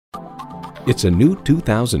It's a new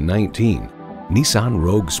 2019 Nissan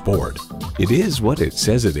Rogue Sport. It is what it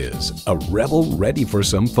says it is, a rebel ready for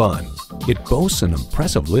some fun. It boasts an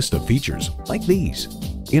impressive list of features like these: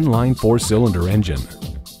 inline 4-cylinder engine,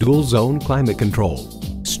 dual zone climate control,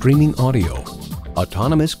 streaming audio,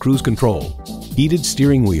 autonomous cruise control, heated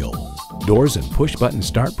steering wheel, doors and push button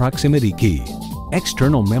start proximity key,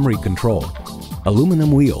 external memory control,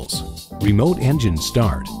 aluminum wheels, remote engine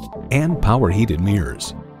start, and power heated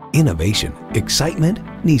mirrors. Innovation, excitement,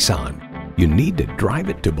 Nissan. You need to drive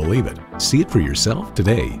it to believe it. See it for yourself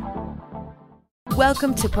today.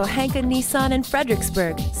 Welcome to Pohanka Nissan in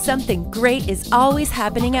Fredericksburg. Something great is always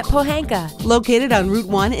happening at Pohanka. Located on Route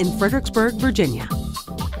 1 in Fredericksburg, Virginia.